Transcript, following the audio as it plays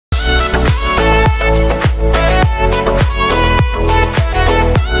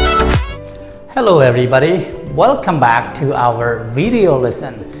Hello everybody, welcome back to our video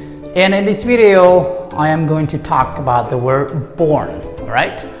lesson. And in this video, I am going to talk about the word born,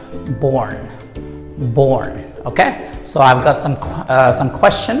 alright? Born. Okay? So I've got some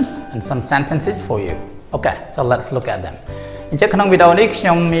questions and some sentences for you. Okay, so let's look at them. In the video this,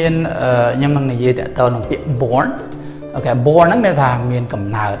 I will born. Okay, born means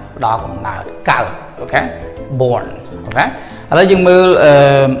come out, okay? Born. Okay? Ở đây mơ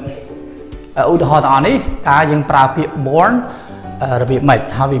ưu thọ đó này ta dừng prao bị born bị mệt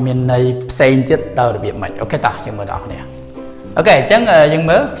hay vì miền này xây tiết đầu bị mệt ok ta dừng mơ đó nè ok chẳng dừng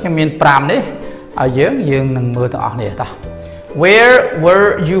mơ khi miền pram đấy ở dưới dừng nâng mơ đó nè ta where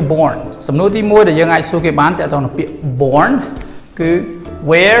were you born sầm nô tí mua để dừng ai số cái bán tại tao nó bị born cứ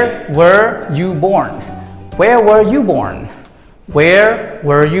where were you born where were you born where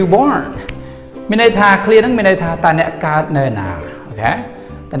were you born mình đây thà clear nắng mình đây thà ta nè cả nơi nào ok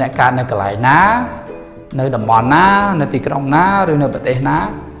ta nè cả nơi cái lại ná nơi đầm mòn ná nơi tì krong ná rồi nơi bát tê ná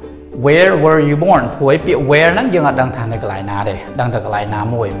where were you born với bị where nắng dương ở đằng thà nơi cái lại ná đây đằng cái lại ná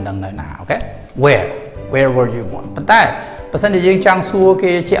mùi đằng nơi nào ok where were you born bất tay person thì dương trang xua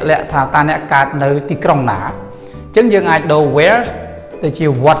cái chuyện lệ thà ta nè cả nơi tì krong ná chứng dương ai đâu where tôi chỉ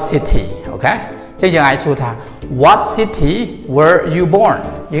what city ok chứng dương ai xua thà what city were you born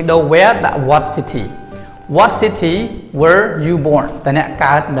dương đâu where đã what city what city were you born ta nè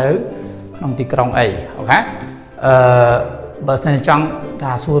cả nơi trong tì krong ấy ok person trong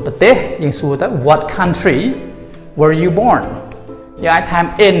thà xua bát tê dương xua tới what country were you born dương ai time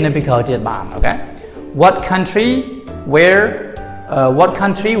in because it bàn ok what country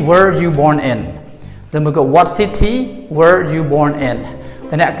were you born in rồi mình có what city were you born in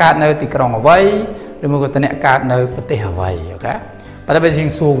ta nè cả nơi tì krong ở vậy rồi mình có ta nè cả nơi bát tê ở vậy ok và bây giờ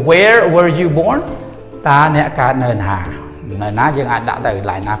xua where were you born ta nè cả nơi nào dương ai đã từ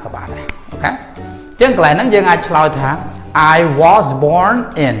lại na các bạn này ok tiếng lại nó dương ai chào thà I was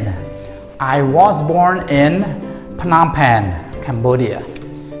born in Phnom Penh Cambodia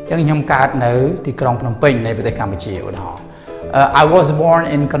chẳng nhom cả nơi thì trong Phnom Penh này bên Campuchia đó I was born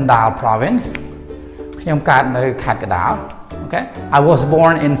in Kandal province nhom cả nơi Khat Kadal ok I was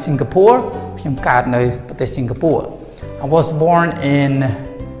born in Singapore nhom cả nơi bên Singapore I was born in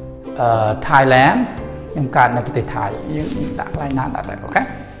Thailand nhưng cả nơi bên Thái đã lại na đã tới ok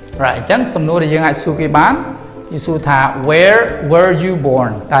right chẳng sum nô để dương ai su cái bán you su thà where were you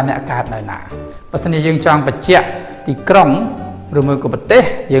born ta nè cả nơi nào person thì dương trong bạch chẹt thì krong rồi mới có bạch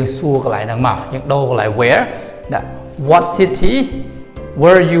tê dương su cái lại năng màu dương đô cái lại where that what city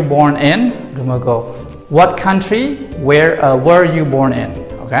were you born in rồi mới có what country were you born in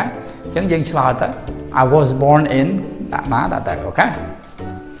ok chẳng dương chào tới I was born in đã tới ok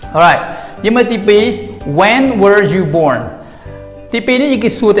alright nhưng mà tí when were you born tí này cái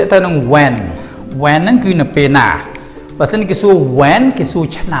số tại tên là when nó cứ là bên nào và xin cái số when cái số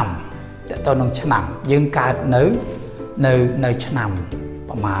năm tại tên là năm dương cả nơi năm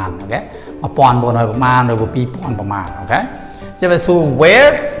ประมาณ ok mà pon bộ nàyประมาณrồi bộ pi ponประมาณ ok cho nên số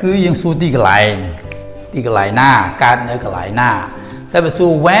where cứ dương số tí cái lại na cả nơi cái lại na tại vì số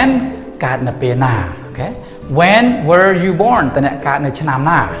when cả là bên nào ok when were you born tại này cả nơi năm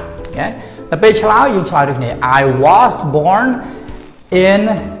na okแต่เป็นชาวยังชาวđược này I was born in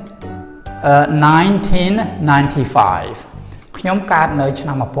 1995ខ្ញុំកើតនៅឆ្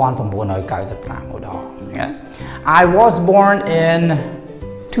នាំ1995មួយដង I was born in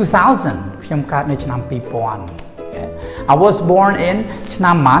 2000ខ្ញុំកើតនៅឆ្នាំ2000 I was born in ឆ្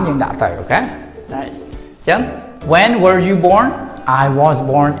នាំម៉ានយើងដាក់ទៅអូខេហើយអញ្ចឹង when were you born I was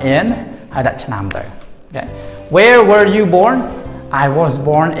born in ហើយដាក់ឆ្នាំទៅអូខេ where were you born I was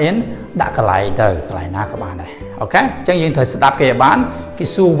born in đã cái lại từ cái lại na các bạn này ok chẳng những thời đáp cái bán cái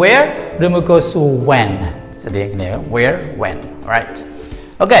su where rồi mới có su when sẽ đi cái where when right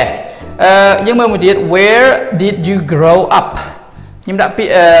ok nhưng mà một tiết where did you grow up nhưng đã bị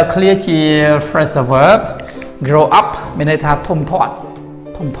clear chỉ phrasal verb grow up bên đây thà thông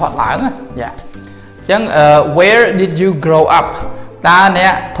thoát lại á dạ chẳng where did you grow up ta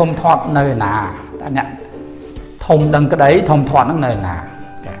nè thông thoát nơi nào ta nè thông đằng cái đấy thông thoát nó nơi nào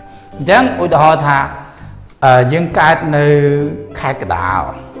chẳng ủi đó thà dương cát nơi khai cái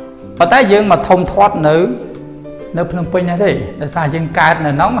đảo và tại dương mà thông thoát nơi Phnom Penh này thì là sao dương cát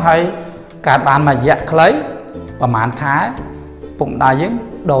nơi nóng hay cát bàn mà dẹt lấy và màn khá bụng đại dương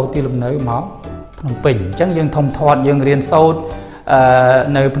đầu tiên nơi máu Phnom Penh chẳng dương thông thoát dương riêng sâu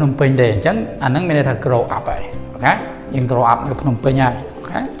nơi Phnom Penh để chẳng anh ấy mới là grow up vậy ok dương grow up nơi Phnom Penh này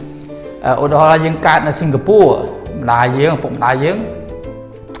ok ủi đó là dương cát ở Singapore đại dương bụng đại dương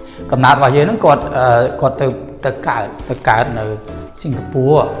cầm nát vào dưới nó còn từ cả ở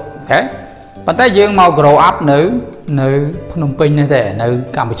Singapore ok ប៉ុន្តែយើងមក grow up នៅភ្នំពេញនេះទេនៅ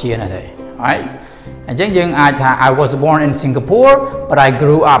កម្ពុជានេះទេ right អញ្ចឹងយើងអាចថា I was born in Singapore but I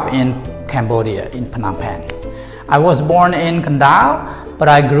grew up in Cambodia in Phnom Penh I was born in Kandal but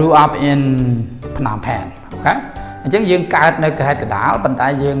I grew up in Phnom Penh អូខេអញ្ចឹងយើងកើតនៅខេត្តកណ្ដាលប៉ុន្តែ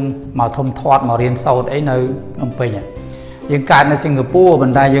យើងមកធំធាត់មករៀនសូត្រអីនៅភ្នំពេញយើងកើតនៅសិង្ហបុរីប៉ុ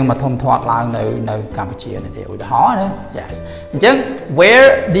ន្តែយើងមកធំធាត់ឡើងនៅកម្ពុជានេះទេឧទាហរណ៍ណា yes អញ្ចឹង where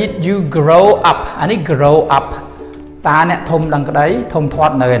did you grow up អានេះ grow up តាអ្នកធំដឹងក្តីធំធា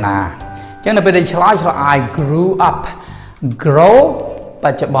ត់នៅឯណាអញ្ចឹងនៅពេលដែលឆ្លើយ I grew up grow ប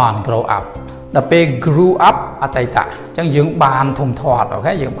ច្ចុប្បន្ន grow up ដល់ពេល grew up អតីតអញ្ចឹងយើងបានធំធាត់អូ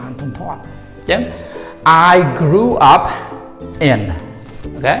ខេយើងបានធំធាត់អញ្ចឹង I grew up in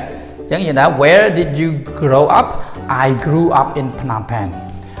អូខេអញ្ចឹងយើងថា where did you grow up I grew up in Phnom Penh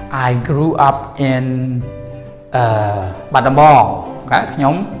I grew up in បាត់ដំបងអូខេខ្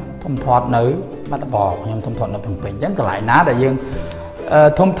ញុំធំធាត់នៅបាត់ដំបងខ្ញុំធំធាត់នៅភ្នំពេញអញ្ចឹងកន្លែងណាដែលយើង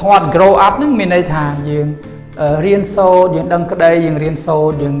ធំធាត់ grow up ហ្នឹងមានន័យថាយើងរៀនសូត្រយើងដឹងក្តីយើងរៀនសូ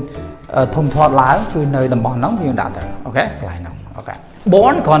ត្រយើងធំធាត់ឡើងគឺនៅតំបន់ហ្នឹងយើងដាក់ទៅអូខេកន្លែងហ្នឹងអូខេ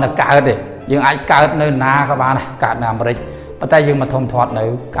born គ្រាន់តែកើតទេយើងអាចកើតនៅណាក៏បានដែរកើតនៅអាមេរិកប៉ុន្តែយើងមកធំធាត់នៅ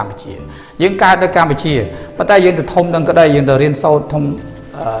កម្ពុជាយើងកើតនៅកម្ពុជាប៉ុន្តែយើងទៅធំដឹងក្តីយើងទៅរៀនសូត្រ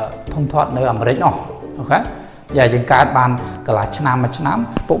ធំធាត់នៅអាមេរិកនោះអូខេយើងកើតបានកន្លះឆ្នាំមួយឆ្នាំ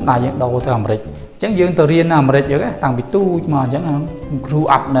ពុកម្ដាយយើងដូរទៅអាមេរិកអញ្ចឹងយើងទៅរៀននៅអាមេរិកយើងតាំងពីទូចមកអញ្ចឹង grew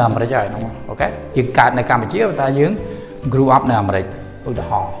up នៅអាមេរិកហើយហ្នឹងអូខេយើងកើតនៅកម្ពុជាប៉ុន្តែយើង grew up នៅអាមេរិកឧទា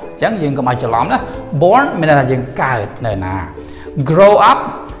ហរណ៍អញ្ចឹងយើងកុំឲ្យច្រឡំណា born មានន័យថាយើងកើតនៅណា grow up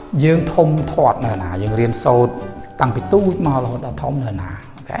យើងធំធាត់នៅណាយើងរៀនសូត្រតាំងពីទូចមករហូតដល់ធំនៅណា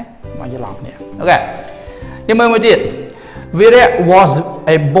អូខេមកច្រឡំគ្នាអូខេយើងមើលមួយទៀត Virya was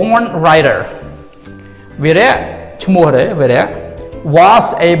a born writer Virya ឈ្មោះទេ Virya was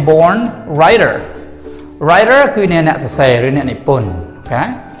a born writer writer គឺអ្នកសរសេរឬអ្នកនិពន្ធអូខេ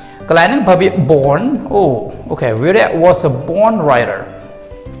កន្លែងហ្នឹងប្រើពាក្យ born អូខេ Virya was a born writer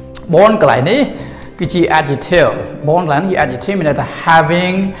born កន្លែងនេះគឺជា adjective born កន្លែងនេះ adjective មានន័យថា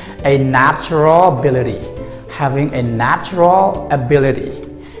having a natural ability having a natural ability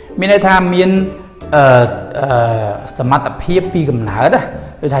មានន័យថាមានសមត្ថភាពពីកំណើត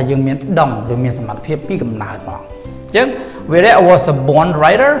ដូចថាយើងមានដងឬមានសមត្ថភាពពីកំណើតមកអញ្ចឹង Virya was a born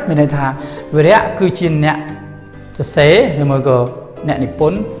writer មានន័យថា Virya គឺជាអ្នកសរសេរឬមួយក៏អ្នកនិព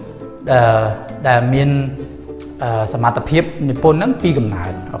ន្ធដែលមានសមត្ថភាពនិពន្ធហ្នឹងពីកំណើ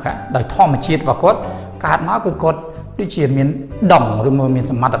តអូខេដោយធម្មជាតិរបស់គាត់កើតមកគឺគាត់ដូចជាមានដងឬមួយមាន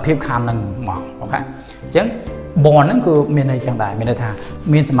សមត្ថភាពខាងហ្នឹងមកអូខេអញ្ចឹង born ហ្នឹងគឺមានន័យចឹងដែរមានន័យថា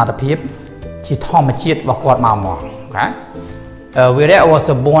មានសមត្ថភាពជាធម្មជាតិរបស់គាត់មកអូខេVirya was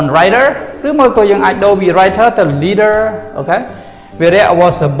a born writer ឬមួយក៏យើងអាចដូរពី writer ទៅ leader អូខេ Virya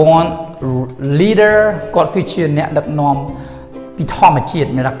was a born leader គាត់គឺជាអ្នកដឹកនាំពីធម្មជាតិ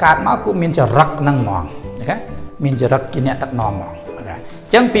មានតែកើតមកគឺមានចរិតហ្នឹងហ្មងអូខេមានចរិតជាអ្នកដឹកនាំហ្មងអូខេអ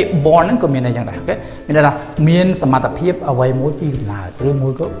ញ្ចឹងពាក្យ born ហ្នឹងក៏មានន័យចឹងដែរអូខេមានន័យថាមានសមត្ថភាពអ្វីមួយពីកំណើតឬមួ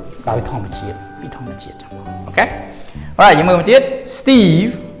យក៏ដោយធម្មជាតិពីធម្មជាតិចឹងអូខេ Alright យើងមើលមកទៀត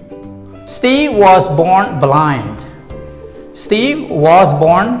Steve was born blind Steve was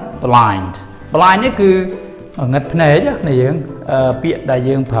born blind នេះគឺងឹតភ្នែកគ្នាយើងពាក្យដែល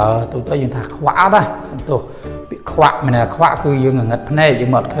យើងប្រើទូទៅយើងថាខ្វាក់អត់ណាសំទោសពាក្យខ្វាក់មានន័យថាខ្វាក់គឺយើងងឹតភ្នែកយើ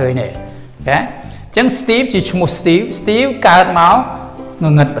ងមកឃើញទេអូខេអញ្ចឹង Steve ជាឈ្មោះ Steve កើតមក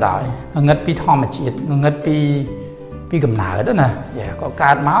ងឹតបដ ாய் ងឹតពីធម្មជាតិងឹតពីកំណើតណាគាត់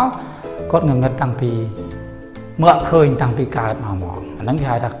កើតមកគាត់ងឹតតាំងពីមើលឃើញតាំងពីកើតមកហ្មងអាហ្នឹងគេ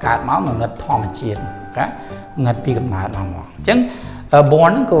ហៅថាកើតមកងឹតធម្មជាតិអូខេងឹតពីកំណើតមកហ្មងអញ្ចឹង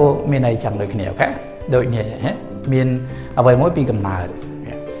born ហ្នឹងក៏មានន័យចឹងដូចគ្នាអូខេដូចនេះមានអ្វីមួយពីកំណើតអ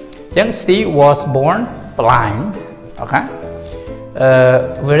ញ្ចឹង Steve was born blind អូខេ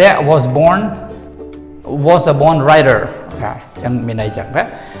Virya was a born writer អូខេអញ្ចឹងមានន័យចឹងអូខេ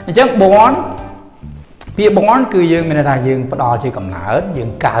អញ្ចឹង born ពាក្យ born គឺយើងមានន័យថាយើងផ្ដល់ជាកំណើតយើង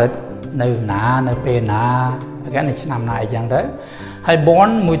កើតនៅណានៅពេលណាអូខេនៅឆ្នាំណាអីចឹងទៅហើយ born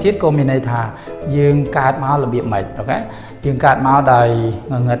មួយទៀតក៏មានន័យថាយើងកើតមករបៀបម៉េចអូខេយើងកើតមកដោយ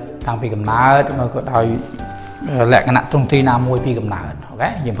ងឹតតាំងពីកំណើតមកក៏ដោយលក្ខណៈទ្រង់ទ្រាយណាមួយពីកំណើតអូខេ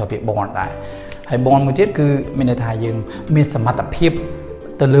យើងប្រើពាក្យ born ដែរហើយ born មួយទៀតគឺមានន័យថាយើងមានសមត្ថភាព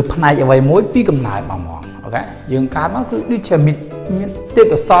ទៅលើផ្នែកអ្វីមួយពីកំណើតមកហ្មងអូខេយើងកើតមកគឺដូចជាមានទេព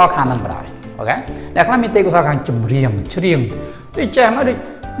កោសល្យខាងហ្នឹងបណ្ដោយអូខេអ្នកខ្លះមានទេពកោសល្យខាងចម្រៀងដូចចេះមកដូច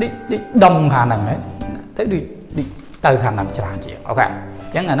ដុំខាងហ្នឹងហ៎ទៅដូចទៅខាងហ្នឹងច្រើនជាងអូខេអ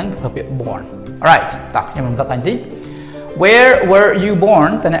ញ្ចឹងអាហ្នឹងប្រើពាក្យ born alright តោះខ្ញុំរំលឹកអញតិច Where were you born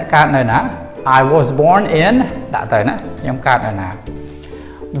តើអ្នកកើតនៅណា I was born in ដាក់ទៅណាខ្ញុំកើតនៅណា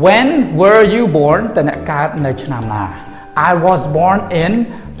When were you born តើអ្នកកើតនៅឆ្នាំណា I was born in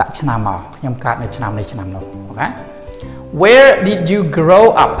ដាក់ឆ្នាំមកខ្ញុំកើតនៅឆ្នាំនេះឆ្នាំនោះអូខេ Where did you grow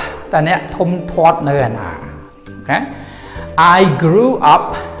up តើអ្នកធំធាត់នៅឯណាអូខេ I grew up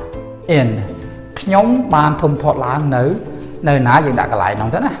in ខ្ញុំបានធំធាត់ឡើងនៅណាយើងដាក់កន្លែងហ្នឹង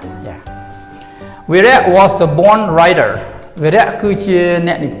ទៅណា Virya was a born writer Virya គឺជា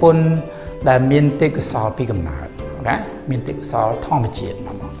អ្នកនិពន្ធដែលមានទេពកោសល្យពីកំណើតអូខេមានទេពកោសល្យធម្មជាតិម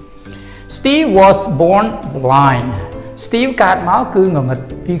ក Steve was born blind Steve កើតមកគឺងងឹត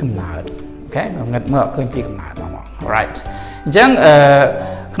ពីកំណើតអូខេងងឹតមើលអត់ឃើញពីកំណើតមក Right អញ្ចឹង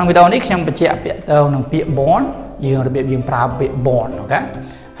ក្នុងវីដេអូនេះខ្ញុំបញ្ជាក់ពាក្យទៅនឹងពាក្យ born យើងរបៀបយើងប្រើពាក្យ born អូខេ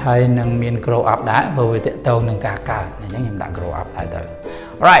ហើយនឹងមាន grow up ដែរព្រោះវាតកតងនឹងការកើតអញ្ចឹងខ្ញុំដាក់ grow up ដែរទៅ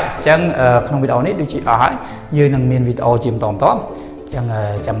Right អញ្ចឹងក្នុងវីដេអូនេះដូចជាអស់ហើយយើងនឹងមានវីដេអូជាបន្តអញ្ចឹង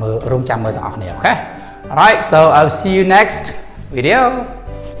ចាំមើលរងចាំមើលទាំងអស់គ្នាអូខេ Alright so I'll see you next video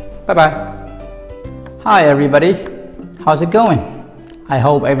bye bye Hi everybody how's it going I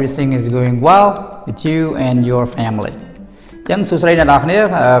hope everything is going well with you and your family អញ្ចឹងសួស្តីអ្នកនរគ្នា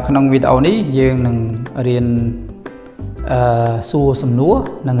ក្នុងវីដេអូនេះយើងនឹងរៀនសួរសំណួរ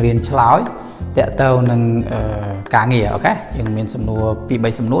និងរៀនឆ្លើយតាក់ទងនឹងការងារអូខេយើងមានសំណួរពី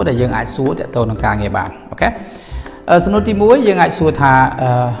3សំណួរដែលយើងអាចសួរតាក់ទងនឹងការងារបានអូខេសំណួរទី1យើងអាចសួរថា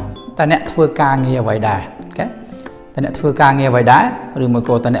តើអ្នកធ្វើការងារអ្វីដែរអូខេតើអ្នកធ្វើការងារអ្វីដែរឬមួយ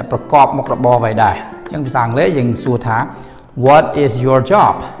ក៏តើអ្នកប្រកបមុខរបរអ្វីដែរអញ្ចឹងភាសាអង់គ្លេសយើងសួរថា What is your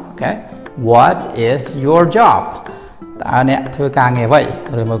job អូខេ What is your job តើអ្នកធ្វើការងារអ្វី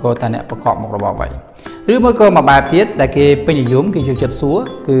ឬមួយក៏តើអ្នកប្រកបមុខរបរអ្វីឬមួយក៏មួយបែបទៀតដែលគេពេញនិយមគេចូលចិត្តសួរ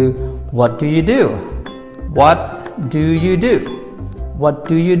គឺ What do you do What do you do What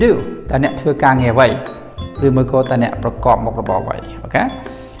do you do តើអ្នកធ្វើការងារអ្វីឬមួយក៏តើអ្នកប្រកបមុខរបរអ្វីអូខេ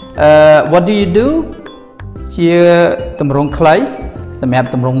What do you do ជាទម្រង់ខ្លីសម្រាប់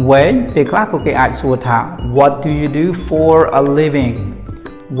ទម្រង់វែងពេលខ្លះក៏គេអាចសួរថា What do you do for a living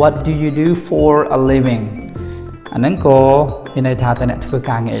What do you do for a living អាហ្នឹងក៏មានន័យថាតើអ្នកធ្វើ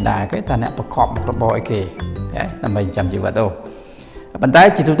ការងារអីដែរគេតើអ្នកប្រកបមុខរបរអីគេដើម្បីចាំជីវិតប៉ុន្តែ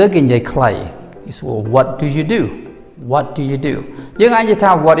ជាទូទៅគេនិយាយខ្លីគេសួរ What do you do What do you do យើងអាចនិយាយថា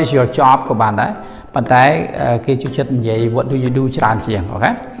What is your job ក៏បានដែរប៉ុន្តែគេចូលចិត្តនិយាយ What do you do ច្រើនជាងអូ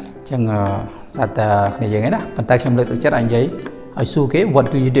ខេអញ្ចឹងសាច់តែគ្នាយើងឯណាប៉ុន្តែខ្ញុំលើកទឹកចិត្តឲ្យនិយាយឲ្យសួរគេ What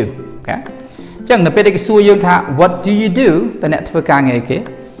do you do អូខេអញ្ចឹងនៅពេលដែលគេសួរយើងថា What do you do តើអ្នកធ្វើការងារអីគេ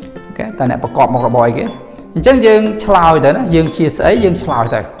អូខេតើអ្នកប្រកបមុខរបរអីគេអញ្ចឹងយើងឆ្លើយទៅណាយើងជាស្អីយើងឆ្លើយ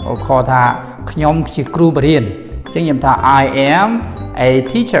ទៅខថាខ្ញុំជាគ្រូបរិញ្ញាបត្រអញ្ចឹងខ្ញុំថា I am a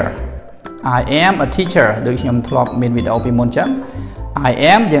teacher I am a teacher ដូចខ្ញុំធ្លាប់មានវីដេអូពីមុនអញ្ចឹង I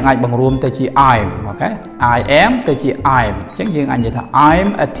am យើងអាចបង្រួមទៅជា I'm អូខេ I am ទៅជា I'm អញ្ចឹងយើងអាចនិយាយថា I'm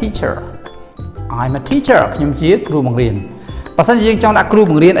a teacher I'm a teacher ខ្ញុំជាគ្រូបង្រៀនបើសិនជាយើងចង់ដាក់គ្រូ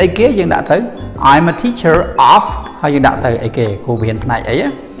បង្រៀនអីគេយើងដាក់ទៅ I'm a teacher of ហើយយើងដាក់ទៅអីគេគ្រូបង្រៀនផ្នែកអី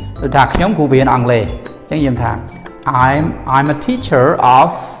ដូចថាខ្ញុំគ្រូបង្រៀនអង់គ្លេសអញ្ចឹងយើងថា I'm a teacher of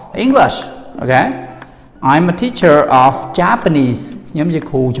English អូខេ I'm a teacher of Japanese ខ្ញុំជា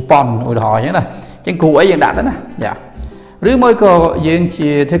គ្រូជប៉ុនឧទាហរណ៍អញ្ចឹងណាអញ្ចឹងគ្រូអីយើងដាក់ទៅណាយ៉ាឬមួយក៏យើងជា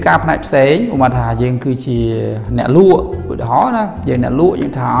ធ្វើការផ្នែកផ្សេងឧបមាថាយើងគឺជាអ្នកលក់ឧទាហរណ៍ណាយើងអ្នកលក់យើ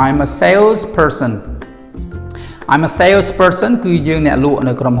ងថា I'm a salesperson I'm a salesperson គឺយើងអ្នកលក់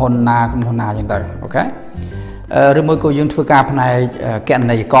នៅក្រុមហ៊ុនណាអញ្ចឹងទៅអូខេឬមួយក៏យើងធ្វើការផ្នែកគណ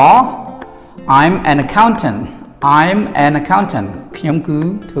នេយ្យករ I'm an accountant I'm an accountant ខ្ញុំគឺ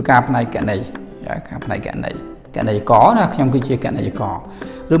ធ្វើការផ្នែកគណនេយ្យផ្នែកគណនេយ្យករណាខ្ញុំគឺជាគណនេយ្យករ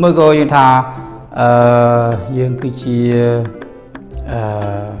ឬមួយក៏យើងថាយើងគឺជា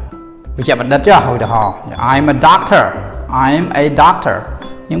វិជ្ជាបណ្ឌិតចុះឧទាហរណ៍ I'm a doctor I'm a doctor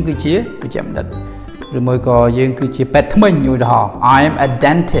ខ្ញុំគឺជាវិជ្ជាបណ្ឌិតឬមួយក៏យើងគឺជាពេទ្យធ្មេញឧទាហរណ៍ I'm a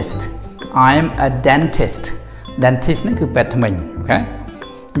dentist I'm a dentist dentist ហ្នឹងគឺពេទ្យធ្មេញអូខេ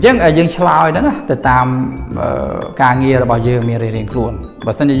អញ្ចឹងយើងឆ្លើយទៅណាទៅតាមការងាររបស់យើងមានរៀងៗខ្លួន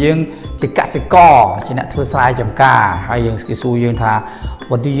បើសិនជាយើងជាកសិករជាអ្នកធ្វើស្រែចម្ការហើយយើងគេសួរយើងថា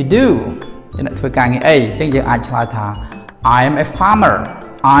What do you do ជាអ្នកធ្វើការងារអីអញ្ចឹងយើងអាចឆ្លើយថា I'm a farmer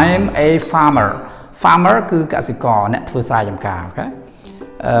I'm a farmer farmer គឺកសិករអ្នកធ្វើស្រែចម្ការអូខេ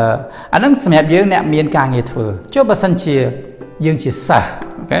អាហ្នឹងសម្រាប់យើងអ្នកមានការងារធ្វើចុះបើសិនជាយើងជាសិស្ស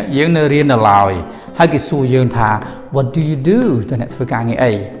អូខេយើងនៅរៀននៅឡើយហើយគេសួរយើងថា What do you do តើអ្នកធ្វើការងារ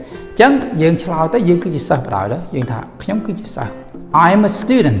អីអញ្ចឹងយើងឆ្លើយទៅយើងគឺជាសិស្សបណ្ដោយទៅយើងថាខ្ញុំគឺជាសិស្ស I'm a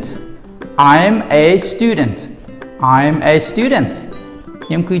student I'm a student I'm a student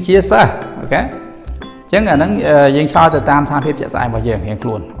ខ្ញុំគឺជាសិស្សអូខេអញ្ចឹងអាហ្នឹងយើងឆ្លើយទៅតាមស្ថានភាពជាក់ស្ដែងរបស់យើងរៀងខ្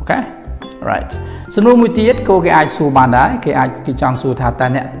លួនអូខេ right សំណួរមួយទៀតក៏គេអាចសួរបានដែរគេចង់សួរថាតើ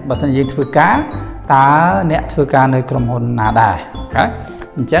អ្នកបើសិនយើងធ្វើការតើអ្នកធ្វើការនៅក្រុមហ៊ុនណាដែរអូខេ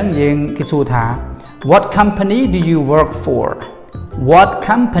chẳng dương cái số thà what company do you work for what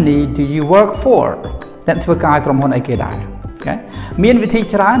company do you work for tận thưa cái cầm hồn ai kể đại ok miền vị trí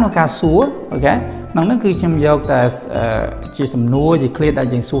trái nó cả số ok năng nó cứ chăm dọc tại chỉ sầm núi chỉ clear đại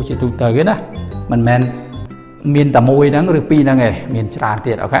dương số chỉ tụ tới cái đó mình miền tầm môi đó người pi năng nghề miền trà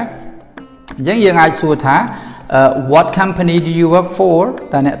tiệt ok chẳng dương ai số thà what company do you work for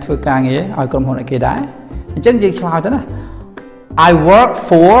tại nè thưa cái nghĩa ai cầm hồn ai kể đại chẳng dương sao thế này I work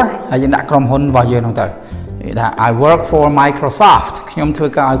for hay dương đã cầm hồn vào giờ nào tới I work for Microsoftខ្ញុំធ្វើ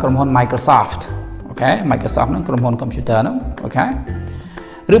ការឲ្យក្រុមហ៊ុន Microsoft ok Microsoft ហ្នឹងក្រុមហ៊ុន computer ហ្នឹង ok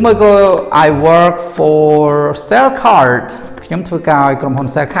ឬមួយក៏ I work for Cellcard ខ្ញុំធ្វើការឲ្យក្រុមហ៊ុន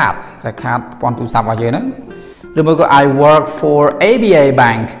Cellcard ប្រព័ន្ធទូរស័ព្ទរបស់យើងហ្នឹងឬមួយក៏ I work for ABA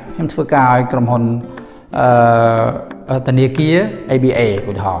Bank ខ្ញុំធ្វើការឲ្យក្រុមហ៊ុនធនាគារ ABA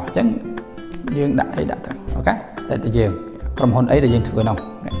ឧទាហរណ៍អញ្ចឹងយើងដាក់អីដាក់ទៅអូខេសេតទៅយើងក្រុមហ៊ុនអីដែលយើងធ្វើនោះ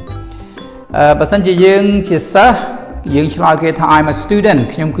បើសិនជាយើងជាសិស្សយើងឆ្លើយគេថា I'm a student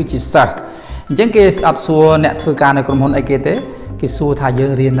ខ្ញុំគឺជាសិស្សអញ្ចឹងគេអត់សួរអ្នកធ្វើការនៅក្រុមហ៊ុនអីគេទេគេសួរថាយើ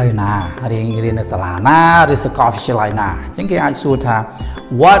ងរៀននៅណារៀននៅសាលាណាឬសាកលវិទ្យាល័យណាអញ្ចឹងគេអាចសួរថា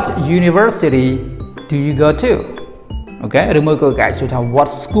What university do you go to អូខេឬមួយក៏គេអាចសួរថា What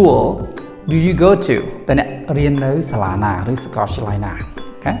school do you go to តើអ្នករៀននៅសាលាណាឬសាកលវិទ្យាល័យណា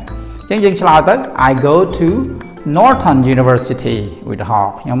អូខេអញ្ចឹងយើងឆ្លើយទៅ I go to Norton University ឧទាហរ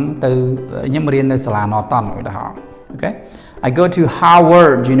ណ៍ខ្ញុំរៀននៅសាលា Norton ឧទាហរណ៍អូខេ I go to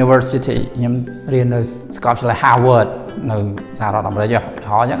Harvard University ខ្ញុំរៀននៅសាកលវិទ្យាល័យ Harvard នៅសហរដ្ឋអាមេរិកឧទា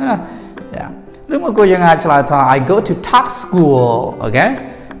ហរណ៍អញ្ចឹងណាឬមួយក៏យើងអាចឆ្លើយថា I go to Talk School អូខេ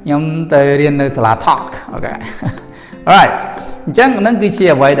ខ្ញុំទៅរៀននៅសាលា Talk អូខេ Alright អញ្ចឹងហ្នឹងគឺជា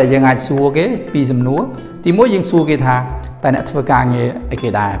អ្វីដែលយើងអាចសួរគេពីសំណួរទីមួយយើងសួរគេថាតែអ្នកធ្វើការងារអីគេ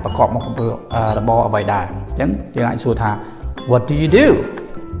ដែរប្រកបមករបរអ្វីដែរអញ្ចឹងយើងអាចសួរថា What do you do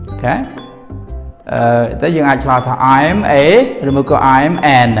អូខេតែយើងអាចឆ្លើយថា I'm a ឬមួយក៏ I'm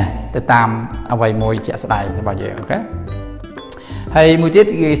an ទៅតាមអ្វីមួយជាក់ស្ដែងរបស់យើងអូខេហើយមួយទៀត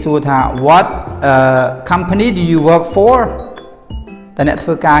គេសួរថា What company do you work for តែអ្នកធ្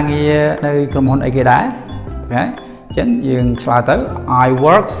វើការងារនៅក្រុមហ៊ុនអីគេដែរអូខេអញ្ចឹងយើងឆ្លើយទៅ I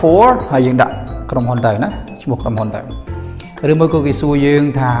work for ហើយយើងដាក់ក្រុមហ៊ុនទៅណាឈ្មោះក្រុមហ៊ុនទៅឬមួយក៏គេសួរយើង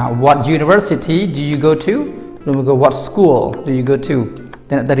ថា What university do you go to ឬមួយក៏ What school do you go to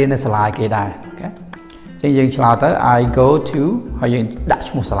តែអ្នកទៅរៀននៅសាលាគេដែរអូខេអញ្ចឹងយើងឆ្លើយទៅ I go to ហើយយើងដាក់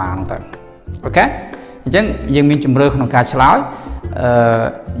ឈ្មោះសាលាហ្នឹងទៅអូខេអញ្ចឹងយើងមានជំរឿក្នុងការឆ្លើយ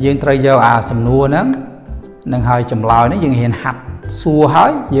យើងត្រូវយកអាសំណួរហ្នឹងនឹងហើយចម្លើយនេះយើងហ៊ានហាត់សួរហើ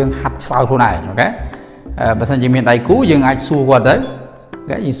យយើងហាត់ឆ្លើយខ្លួនឯងអូខេបើសិនជាមានដៃគូយើងអាចសួរគាត់ទៅអូ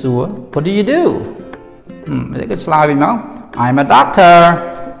ខេយើងសួរ What do you do តែគាត់ឆ្លើយវិញមក I'm a doctor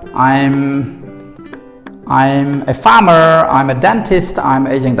I'm a farmer I'm a dentist I'm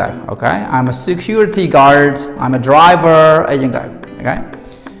អីចឹងទៅអូខេ I'm a security guard I'm a driver អីចឹងទៅអូខេ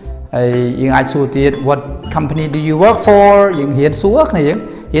ហើយយើងអាចសួរទៀត What company do you work for យើងហ៊ានសួរគ្នា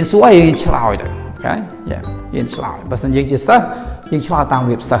យើងសួរហើយយើងឆ្លើយទៅអូខេយើងឆ្លើយបើសិនយើងជាសិស្សយើងឆ្លើយតាមរ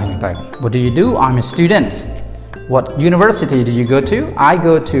បៀបសិស្សចឹងទៅ What do you do I'm a student What university do you go to I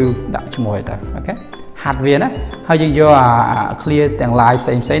go to ដាក់ឈ្មោះឲ្យទៅអូខេហាត់វាណាហើយយើងយកអា clear ទាំង live ផ្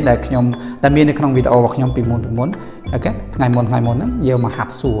សេងដែលខ្ញុំដែលមាននៅក្នុងវីដេអូរបស់ខ្ញុំពីមុនអូខេថ្ងៃមុនហ្នឹងយកមកហា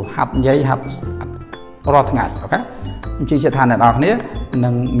ត់សួរហាត់និយាយហាត់រាល់ថ្ងៃអូខេខ្ញុំជឿជាក់ថាអ្នកនរគ្នានឹ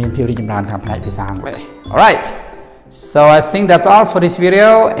ងមានភាពរីកចម្រើនខាងផ្នែកភាសាអង់គ្លេស Alright so I think that's all for this video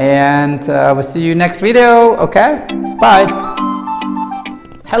and we'll see you next video okay bye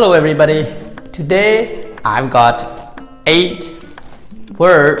hello everybody today I've got 8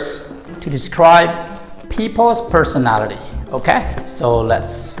 words to describe people's personality okay so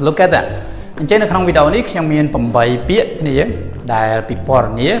let's look at them អញ្ចឹងនៅក្នុងវីដេអូនេះខ្ញុំមាន8ពាក្យគ្នាដែលពិព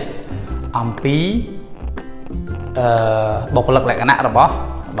ណ៌នាអំពីបុគ្គលិកលក្ខណៈរបស់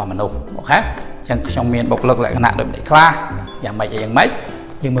មនុស្សអូខេអញ្ចឹងខ្ញុំមានបុគ្គលិកលក្ខណៈដូចម្តេចខ្លះយ៉ាងម៉េចយើ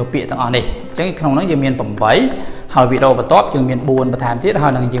ងមើលពាក្យទាំងអស់នេះអញ្ចឹងក្នុងនោះយើងមាន8ហើយវីដេអូបន្ទាប់យើងមាន4បន្ថែមទៀតហើ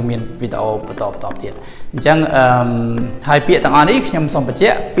យនឹងយើងមានវីដេអូបន្តទៀតអញ្ចឹងហើយពាក្យទាំងអស់នេះខ្ញុំសូមបញ្ជា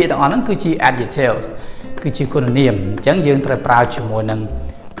ក់ពាក្យទាំងអស់ហ្នឹងគឺជា adjectives គឺជាគុណនាមអញ្ចឹងយើងត្រូវប្រើជាមួយនឹង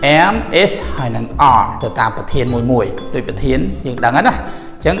am is ហើយនឹង are ទៅតាមប្រធានមួយដូចប្រធានយើងដឹងហើយណា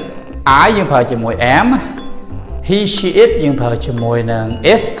អញ្ចឹង I យើងប្រើជាមួយ am he she it យើងប្រើជាមួយនឹង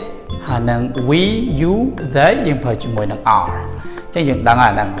is ហើយនឹង we you they យើងប្រើជាមួយនឹង are អញ្ចឹងយើងដឹងហើ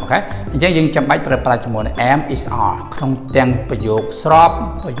យហ្នឹងអូខេអញ្ចឹងយើងចាំបាច់ត្រូវប្រើជាមួយនឹង am is are ក្នុងទាំងប្រយោគស្រប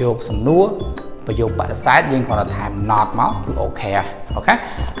ប្រយោគសំណួរប្រយោគបដិសេធយើងគ្រាន់តែថែម not មកគឺអូខេអូខេឥ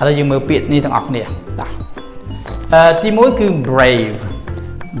ឡូវយើងមើលពាក្យនេះទាំងអស់គ្នាទី1គឺ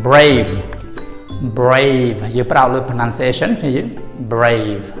brave យើងប្រើលើ pronunciation គឺ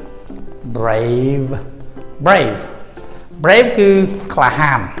brave brave brave brave គឺក្លា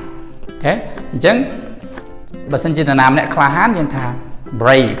ហានអូខេអញ្ចឹងបើសិនជានរណាម្នាក់ក្លាហានយើងថា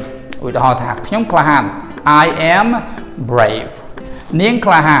brave ឧទាហរណ៍ថាខ្ញុំក្លាហាន I am brave នាង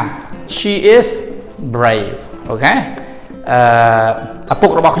ក្លាហាន she is brave អូខេឪពុ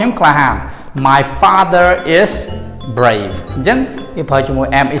ករបស់ខ្ញុំក្លាហាន my father is brave អញ្ចឹងគេប្រើជាមួយ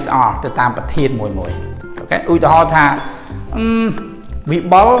am is are ទៅតាមប្រធានមួយអូខេឧទាហរណ៍ថាវិ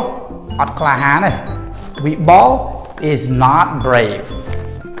បុលអត់ក្លាហានទេវិបុល is not brave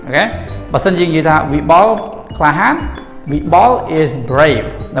អូខេបើសិនយើងនិយាយថាវិបុលក្លាហានវិបុល is brave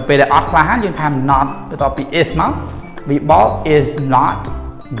ដល់ពេលដែលអត់ក្លាហានយើងថា not បន្ទាប់ពី is មកវិបុល is not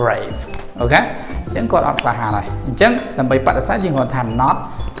brave អូខេអញ្ចឹងគាត់អត់ក្លាហានហើយអញ្ចឹងដើម្បីបដិសេធយើងគាត់ថា not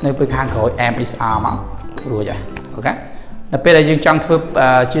នៅពេលខាងក្រោយ am is are មករួចហើយអូខេដល់ពេលដែលយើងចង់ធ្វើ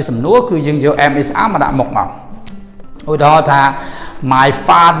ជាសំណួរគឺយើងយក am is are មកដាក់មុខមកឧទាហរណ៍ថា my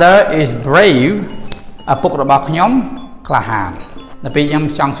father is brave ឪពុករបស់ខ្ញុំក្លាហានដល់ពេលខ្ញុំ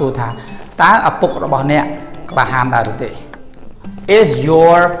ចង់សួរថាតើឪពុករបស់អ្នកក្លាហានដែរឬទេ is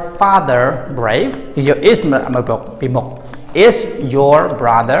your father brave គឺយក is មកពីមុខ is your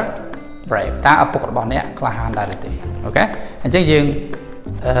brother brave តើឪពុករបស់អ្នកក្លាហានដែរឬទេអូខេអញ្ចឹងយើង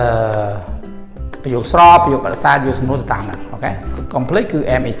ប្រយោគស្របប្រយោគបដិសេធយកសំណួរទៅតាមហ្នឹងអូខេ complete គឺ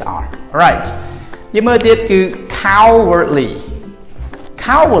am is are right យើងមើលទៀតគឺ cowardly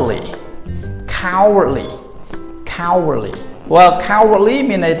cowardly cowardly cowardly well cowardly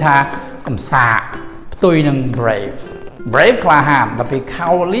មានន័យថាកំសាកផ្ទុយនឹង brave brave ក្លាហានដល់ពេល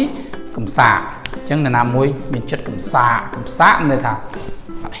cowardly កំសាកអញ្ចឹងនរណាមួយមានចិត្តកំសាកមានន័យថា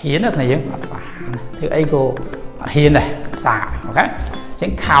អត់ហ៊ានទេគ្នាយើងអត់ក្លាហានធ្វើអីក៏អត់ហ៊ានដែរកំសាកអូខេអញ្ចឹ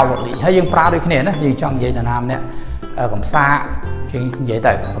ង cowardly ហើយយើងប្រើដូចគ្នាណាយើងចង់និយាយនរណាម្នាក់កំសាកយើងនិយាយ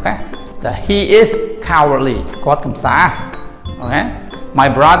ទៅអូខេតែ he is cowardly គាត់កំសាកអូខេMy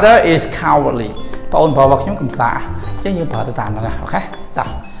brother is cowardly បងប្អូនរបស់ខ្ញុំកំសាអញ្ចឹងយើងប្រើទៅតាមហ្នឹងអូខេតោះ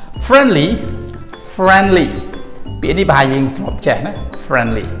friendly friendly ពាក្យនេះប្រហែលយើងធ្លាប់ចេះណា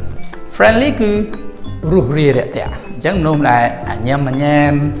friendly friendly គឺរុះរារាក់ទាក់អញ្ចឹងមនុស្សដែលញ៉ាំញ៉ា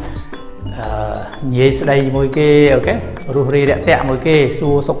មនិយាយស្ដីជាមួយគេអូខេរុះរារាក់ទាក់មួយគេសួ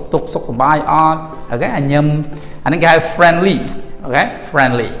រសុខទុក្ខសុខសប្បាយអត់អូខេញ៉ាំអានេះគេហៅ friendly អូខេ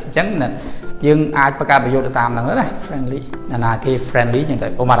friendly អញ្ចឹងយើងអាចបង្កើតប្រយោគទៅតាមហ្នឹងណា friendly ណាគេ friendly ចឹងទៅ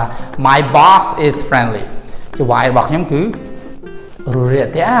ឧបមាថា my boss is friendly ចវាយរបស់ខ្ញុំគឺរុះរា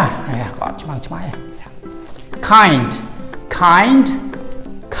ក់ទាក់គាត់ឆ្មាំងឆ្មៃ kind kind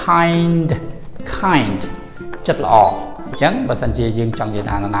kind kind ចិត្តល្អអញ្ចឹងបើសិនជាយើងចង់និយាយ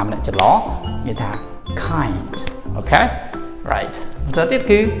ថានរណាម្នាក់ចិត្តល្អនិយាយថា kind អូខេ right បន្តទៀត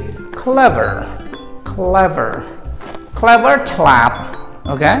គឺ clever clever clever ឆ្លាត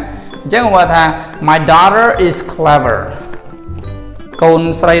អូខេអញ្ចឹងគាត់ថា my daughter is clever កូន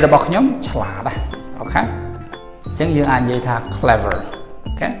ស្រីរបស់ខ្ញុំឆ្លាតអូខេអញ្ចឹងយើងអាចនិយាយថា clever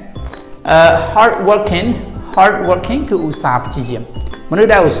អូខេhard working គឺឧស្សាហ៍ព្យាយាមមនុស្ស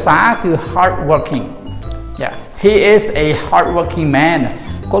ដែលឧស្សាហ៍គឺ hard working yeah he is a hard working man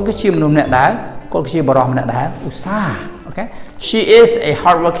គាត់គឺជាមនុស្សម្នាក់ដែលគាត់គឺជាបរិសម្នាក់ដែលឧស្សាហ៍អូខេ she is a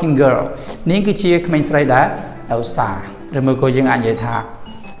hard working girl នាងគឺជាក្មេងស្រីដែលឧស្សាហ៍ឬមួយក៏យើងអាចនិយាយថា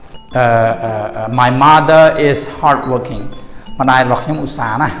my mother is hard working ម្ដាយរបស់ខ្ញុំឧស្សា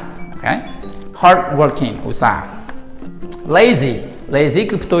ហ៍ណាអូខេ hard working ឧស្សាហ៍ lazy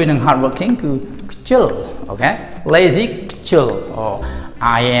គឺផ្ទុយនឹង hard working គឺខ្ជិលអូខេ lazy ខ្ជិល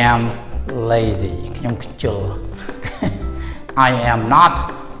I am lazy ខ្ញុំខ្ជិល I am not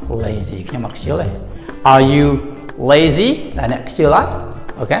lazy ខ្ញុំអត់ខ្ជិលទេ Are you lazy តែអ្នកខ្ជិលអត់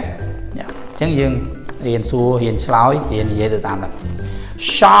អូខេអញ្ចឹងយើងរៀនសួររៀនឆ្លើយរៀននិយាយទៅតាមហ្នឹង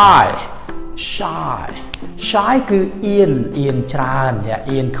shy គឺអៀនច្រើន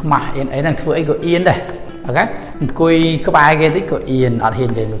អៀនខ្មាស់អៀនអីហ្នឹងធ្វើអីក៏អៀនដែរអូខេអង្គុយក្បែរគេតិចក៏អៀនអត់ហ៊ាន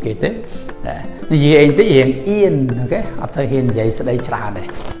និយាយមួយគេទេនិយាយអីតិចរៀងអៀនអូខេអត់សូវហ៊ាននិយាយស្ដីច្រើនទេ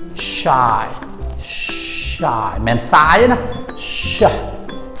shy មិនសាយណា shy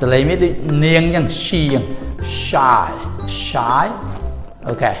សលេងមានដូចនាងយ៉ាង she យ៉ាង shy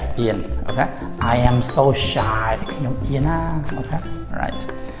អូខេអៀនអូខេ I am so shy ខ្ញុំអៀនណាអូខេ right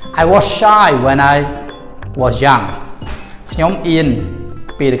I was shy when I was young ខ្ញុំអៀន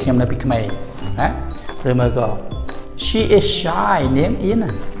ពេលដែលខ្ញុំនៅពីក្មេងណាឬមើលក៏ she is shy នាងអៀន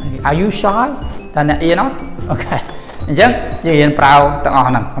Are you shy តើអ្នកអៀនអត់អូខេអញ្ចឹងយើងរៀនប្រើទាំងអស់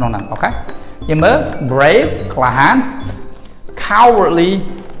ហ្នឹងក្នុងហ្នឹងអូខេយើងមើល brave ក្លាហាន cowardly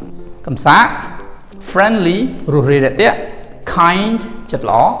កំសាក friendly រុះរាយរាក់ទាក់ kind ចិត្ត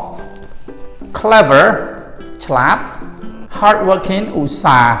ល្អ clever ឆ្លាត hard working ឧស្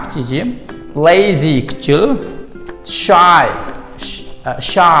សាហ៍ព្យាយាម lazy ខ្ជិល shy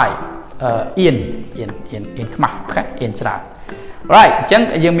shy in ខ្មាស់ okay in ច្រើន right អញ្ចឹង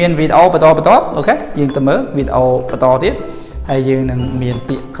យើងមានវីដេអូបន្តអូខេយើងទៅមើលវីដេអូបន្តទៀតហើយយើងនឹងមាន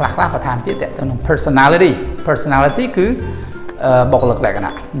ពាក្យខ្លះបន្ថែមទៀតទៅនឹង personality គឺបុគ្គលិកលក្ខ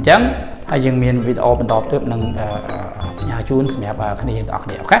ណៈអញ្ចឹងហើយយើងមានវីដេអូបន្តទៀតនឹងផ្ញើជូនសម្រាប់គ្នាទាំងអស់គ្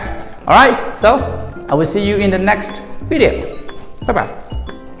នាអូខេ alright so I will see you in the next video bye bye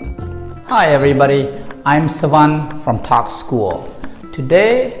hi everybody I'm Savan from Talk School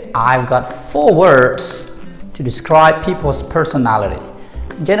today I've got 4 words to describe people's personality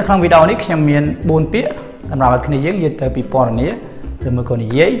អញ្ចឹងនៅក្នុងវីដេអូនេះខ្ញុំមាន4ពាក្យសម្រាប់ឲ្យគ្នាយើងនិយាយទៅពីពណ៌នាឬមួយក៏និ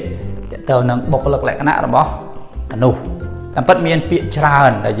យាយទៅនឹងបុគ្គលិកលក្ខណៈរបស់មនុស្សតែពិតមានពាក្យច្រើ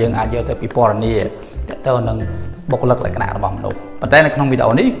នដែលយើងអាចយកទៅពីពណ៌នាទៅនឹងបុគ្គលិកលក្ខណៈរបស់មនុស្សប៉ុន្តែនៅក្នុងវីដេ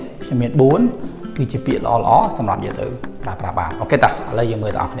អូនេះខ្ញុំមាន4គឺជាពាក្យល្អៗសម្រាប់យកទៅប្រើប្រាស់បានអូខេតោះឥឡូវយើងមើ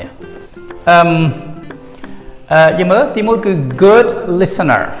លទាំងអស់គ្នាយើងមើលទី1គឺ good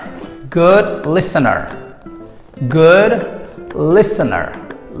listener good listener good listener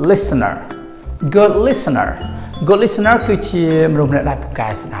listener good listener good listener គឺជាមនុស្សម្នាក់ដែលពូកែ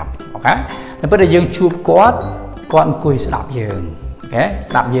ស្ដាប់អូខេតែពេលដែលយើងជួបគាត់អង្គុយស្ដាប់យើងអូខេ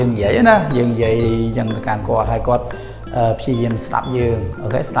ស្ដាប់យើងនិយាយណាយើងនិយាយយ៉ាងទៅកាន់គាត់ហើយគាត់ព្យាយាមស្ដាប់យើងអូ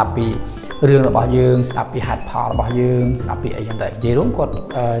ខេស្ដាប់ពីរឿងរបស់យើងស្ដាប់ពីហេតុផលរបស់យើងស្ដាប់ពីអីយ៉ាងទៅនិយាយរួមគាត់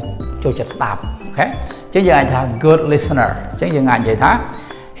ចូលចិត្តស្ដាប់អូខេអញ្ចឹងយើងអាចថា good listener អញ្ចឹងយើងអាចនិយាយថា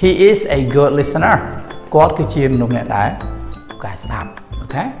he is a good listener គាត់គឺជាមនុស្សម្នាក់ដែលពូកែស្ដាប់អូ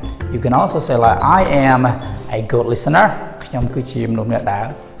ខេ you can also say like I am a good listener ខ្ញុំគឺជាមនុស្សម្នាក់ដែល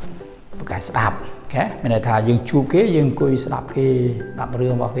ពូកែស្ដាប់អូខេមានន័យថាយើងជួបគេយើងអង្គុយស្ដាប់គេស្ដាប់រឿ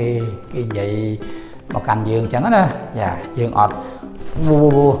ងរបស់គេនិយាយមកកាន់យើងអញ្ចឹងណាយ៉ាយើងអត់អ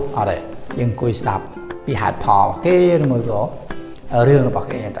ត់ទេយើងអង្គុយស្ដាប់ពីហេតុផលរបស់គេឬមួយក៏រឿងរបស់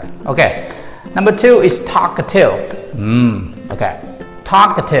គេទៅអូខេ number 2 is talkative okay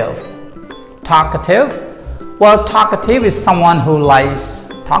talkative well talkative is someone who likes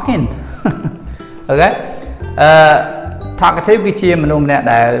talking okay talkative គឺជាមនុស្សម្នាក់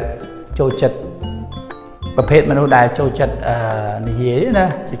ដែលចូលចិត្តប្រភេទមនុស្សដែលចូលចិត្តនិយាយណា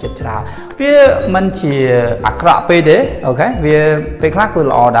ចូលចិត្តច្រើនវាមិនជាអាក្រក់ពេកទេអូខេវាពេលខ្លះគឺ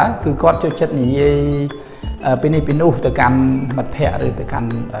ល្អដែរគឺគាត់ចូលចិត្តនិយាយពីនេះពីនោះទៅកាន់មិត្តភ័ក្តិឬទៅកាន់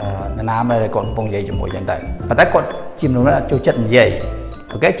នរណាដែលគាត់កំពុងនិយាយជាមួយអញ្ចឹងទៅប៉ុន្តែគាត់ជាមនុស្សដែលចូលចិត្តនិយាយ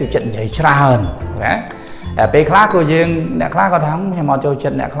អូខេចូលចិត្តនិយាយច្រើនអូខេពេលខ្លះក៏យើងអ្នកខ្លះគាត់ថាខ្ញុំអត់ចូលចិ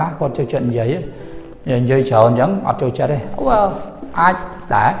ត្តអ្នកខ្លះគាត់ចូលចិត្តនិយាយច្រើនអញ្ចឹងអត់ចូលចិត្តទេ well អាច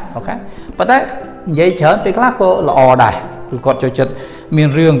ដែរអូខេប៉ុន្តែនិយាយច្រើនពេលខ្លះក៏ល្អដែរគឺគាត់ចូលចិត្តមាន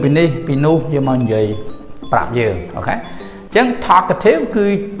រឿងពីនេះពីនោះយកមកនិយាយប្រាប់យើងអូខេអញ្ចឹង talkative គឺ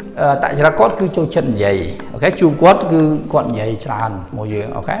តចរិតគាត់គឺចូលចិត្តនិយាយអូខេជួបគាត់គឺគាត់និយាយច្រើនមួយយើង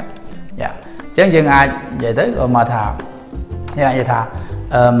អូខេយ៉ាអញ្ចឹងយើងអាចនិយាយទៅមកថាយើងអាចនិយាយថា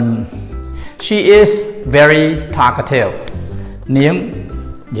she is very talkative នាង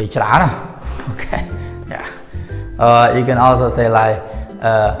និយាយច្រើនណាអូខេយ៉ាyou can also say like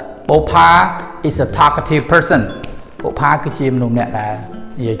Bopa is a talkative person បុផាគឺជាមនុស្សម្នាក់ដែល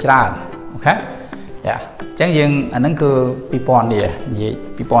និយាយច្រើនអូខេយ៉ាអញ្ចឹងយើងអាហ្នឹងគឺពីពណ៌នេះនិយាយ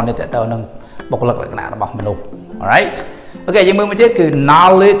ពីពណ៌នេះតើទៅនឹងបុគ្គលិកលក្ខណៈរបស់មនុស្ស alright អូខេយើងមើលមួយទៀតគឺ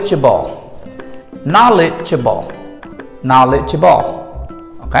knowledgeable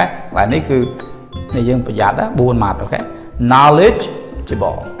អូខេហើយនេះគឺយើងប្រយ័ត្ន4ម៉ាត់អូខេ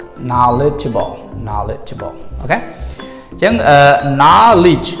knowledgeable អូខេអញ្ចឹង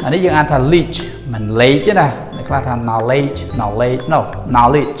knowledge អានេះយើងអានថា leech មិន leech ទេណាអ្នកខ្លះថា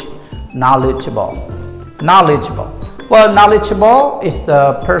knowledgeable well knowledgeable is a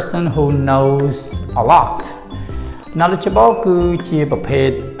person who knows a lot knowledgeable គឺជាប្រភេទ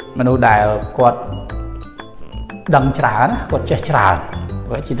មនុស្សដែលគាត់ដឹងច្រើនណាគាត់ចេះច្រើន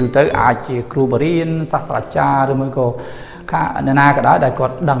ជាទូទៅអាចជាគ្រូបរិញ្ញាសាស្ត្រាចារ្យឬមួយក៏អ្នកណាក៏ដោយដែលគា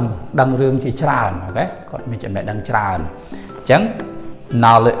ត់ដឹងរឿងជាច្រើនអូខេគាត់មានចំណេះដឹងច្រើនអញ្ចឹង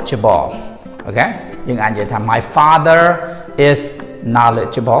knowledgeable អូខេយើងអាចនិយាយថា my father is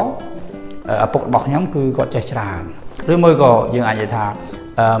knowledgeable ឪពុករបស់ខ្ញុំគឺគាត់ចេះច្រើនឬមួយក៏យើងអាចនិយាយថា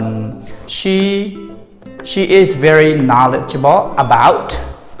she is very knowledgeable about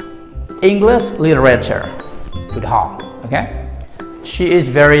English literature ឧទាហរណ៍អូខេ she is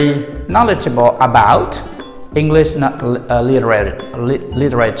very knowledgeable about English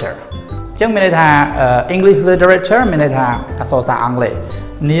literature អញ្ចឹងមានន័យថា English literature មានន័យថាអក្សរសាស្ត្រអង់គ្លេស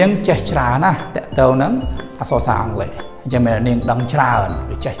នាងចេះច្រើនណាស់តើទៅនឹងអក្សរសាស្ត្រអង់គ្លេសអញ្ចឹងមាននាងដឹងច្រើន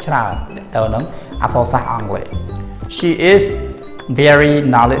ឬចេះច្រើនតើទៅនឹងអក្សរសាស្ត្រអង់គ្លេស she is very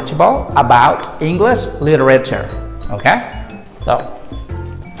knowledgeable about English literature okay so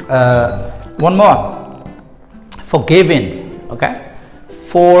one more forgiving okay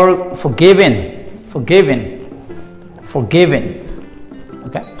forgiving.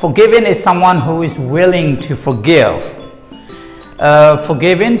 Okay, forgiving is someone who is willing to forgive.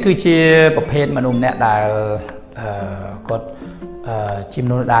 Forgiving គឺជាប្រភេទមនុស្សអ្នកដែលគាត់ជាម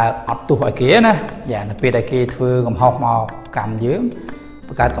នុស្សដែលអត់ទោសឲ្យគេណាយ៉ានៅពេលដែលគេធ្វើកំហុសមកកាន់យើងប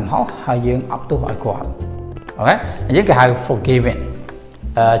ង្កើតកំហុសហើយយើងអត់ទោសឲ្យគាត់អូខេអញ្ចឹងគេហៅ forgiving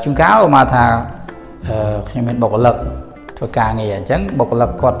ជួនកាលមកថាខ្ញុំមានបុគ្គលិកធ្វើការងារអញ្ចឹងបុគ្គលិក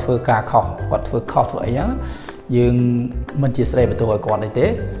គាត់ធ្វើការខុសគាត់ធ្វើខុសធ្វើអីហ្នឹងយើងមិនជាស្ដីបន្ទោសឲ្យគាត់ទេ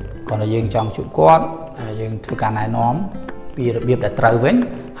គាត់តែយើងចង់ជួបគាត់យើងធ្វើការណែនាំពីរបៀបដែលត្រូវវិញ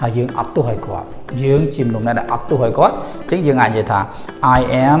ហើយយើងអត់ទោសឲ្យគាត់យើងជាមនុស្សដែលអត់ទោសឲ្យគាត់អញ្ចឹងយើងអាចនិយាយថា I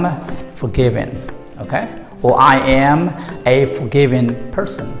am forgiven okay or I am a forgiving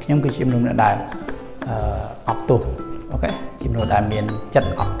person ខ្ញុំគឺជាមនុស្សដែលអត់ទោសអូខេជាមនុស្សដែលមានចិត្ត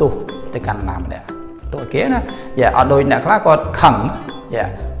អត់ទោសទៅកាន់ណាម្នាក់ទោសគេណាយ៉ាអត់ដូចអ្នកខ្លះគាត់ខឹងយ៉ា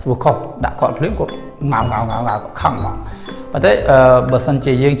ធ្វើខុសដាក់គាត់ភ្លាមគាត់ងៅខឹងមកប៉ុន្តែបើសិន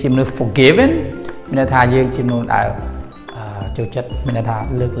ជាយើងជាមនុស្ស forgiving មានន័យថាយើងជាមនុស្សដែលចូលចិត្តមានន័យថា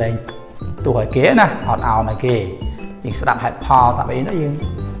លើកលែងទោសឲ្យគេណាអត់អោនឲ្យគេយើងស្ដាប់ហេតុផលតាមអីណាយើង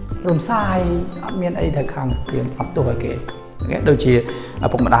រំសាយអត់មានអីទៅខាងយើងអត់ទោសឲ្យគេអូខេដូចជាឪ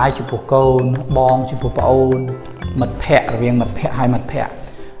ពុកម្ដាយចំពោះកូនបងចំពោះប្អូនមិត្តភ័ក្តិរវាងមិត្តភ័ក្តិហើយមិត្តភ័ក្តិ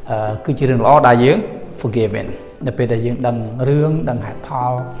គឺជារឿងល្អដែលយើង forgiving នៅពេលដែលយើងដឹងរឿងដឹងហេតុផ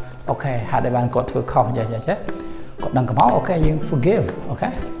លអូខេហេតុដែលបានគាត់ធ្វើខុសចេះគាត់ដឹងកំហុសអូខេយើង forgive អូខេ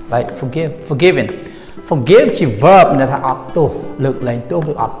like forgiving forgive ជា verb ន័យថាអត់ទោសលើកលែងទោស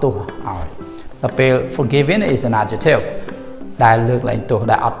ឬអត់ទោសឲ្យដល់ពេល forgiving is an adjective ដែលលើកលែងទោស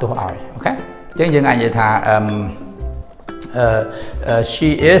ដែលអត់ទោសឲ្យអូខេអញ្ចឹងយើងអាចនិយាយថាshe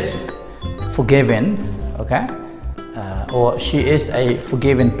is forgiving okay or she is a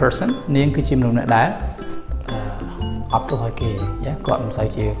forgiving person នាងគឺជាមនុស្សដែលអត់ទោសឲ្យគេគាត់មិនសូវ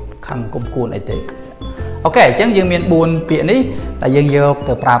ជាខឹងគុំគួនអីទេអូខេអញ្ចឹងយើងមាន4ពាក្យនេះដែលយើងយក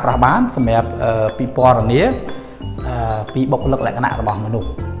ទៅប្រើប្រាស់បានសម្រាប់ពិពណ៌នាពីបុគ្គលិកលក្ខណៈរបស់មនុស្ស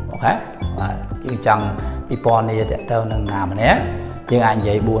អូខេបាទយើងចង់ពិពណ៌នាតទៅនឹងណាម្នាក់យើងអាចនិ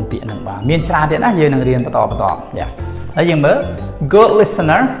យាយ4ពាក្យហ្នឹងបាទមានច្រើនទៀតណាយើងនឹងរៀនបន្តយ៉ាហើយយើងមើល good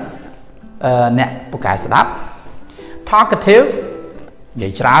listener អ្នកពូកែស្ដាប់ talkative និយា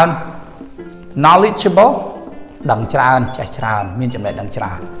យច្រើន knowledgeable ដឹងច្រើនចេះច្រើនមានចំណេះដឹងច្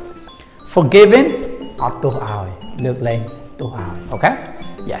រើន forgiving អត់ទោសឲ្យលើកលែងទោសឲ្យអូខេ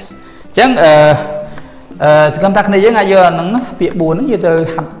yes អញ្ចឹងសកម្មតាគ្នាយើងអាចយកអាហ្នឹងពាក្យ4ហ្នឹងយកទៅ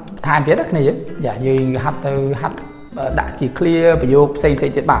ហាត់ថែមទៀតណាគ្នាយើងយ៉ាយើងហាត់ទៅហាត់ដាក់ជា clear ប្រយោគផ្សេង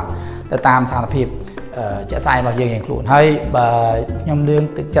ទៀតបានទៅតាមស្ថានភាពជាក់ស្ដែងរបស់យើងឯងខ្លួនហើយបើខ្ញុំលើក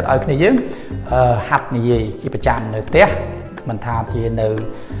ទឹកចិត្តឲ្យគ្នាយើងហាត់និយាយជាប្រចាំនៅផ្ទះមិនថាជានៅ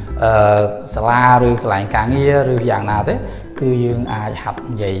សាលាឬកន្លែងការងារឬយ៉ាងណាទេគឺយើងអាចហាត់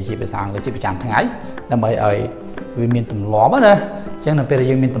និយាយជាភាសាអង់គ្លេសជាប្រចាំថ្ងៃដើម្បីឲ្យវាមានទម្លាប់ណាអញ្ចឹងនៅពេលដែល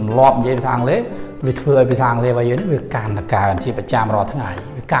យើងមានទម្លាប់និយាយភាសាអង់គ្លេសវាធ្វើឲ្យភាសាអង់គ្លេសរបស់យើងនេះវាកាន់តែកើនជាប្រចាំរាល់ថ្ងៃ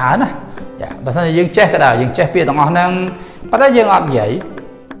វាកើនណាចាបើសិនជាយើងចេះក៏ដោយយើងចេះពាក្យទាំងអស់ហ្នឹងប៉ុន្តែយើងអត់និយាយ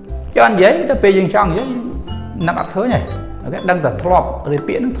ទៅពេលយើងចង់និយាយនឹកអត់ឃើញទេអូខេដឹងតែធ្លាប់រៀន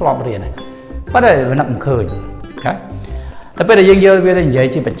ពាក្យហ្នឹងធ្លាប់រៀនហើយប៉ុន្តែវានឹកមិនឃើញអូខេតែពេលដែលយើងយកវាទៅនិយាយ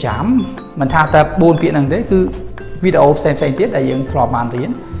ជាប្រចាំមិនថាតែ4ពាក្យហ្នឹងទេគឺវីដេអូផ្សេងទៀតដែលយើងធ្លាប់បានរៀន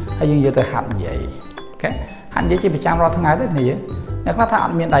ហើយយើងយកទៅហាត់និយាយអូខេហាត់និយាយជាប្រចាំរាល់ថ្ងៃទេគ្នាយើងអ្នកខ្លះថាអ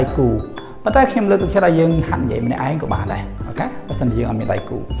ត់មានដៃគូប៉ុន្តែខ្ញុំលើកទឹកចិត្តឲ្យយើងហាត់និយាយម្នាក់ឯងក៏បានដែរអូខេបើមិនយើងអត់មានដៃ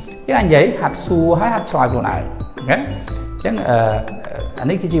គូយើងអាចនិយាយហាត់សួរហើយហាត់ឆ្លើយខ្លួនឯងអូខេអញ្ចឹងអា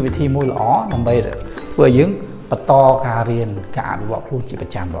នេះគឺជាវិធីមួយល្អដើម្បីធ្វើឲ្យយើងបន្តការរៀនការអភិវឌ្ឍខ្លួនជាប្រ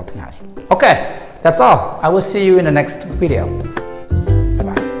ចាំរាល់ថ្ងៃអូខេ that's all I will see you in the next video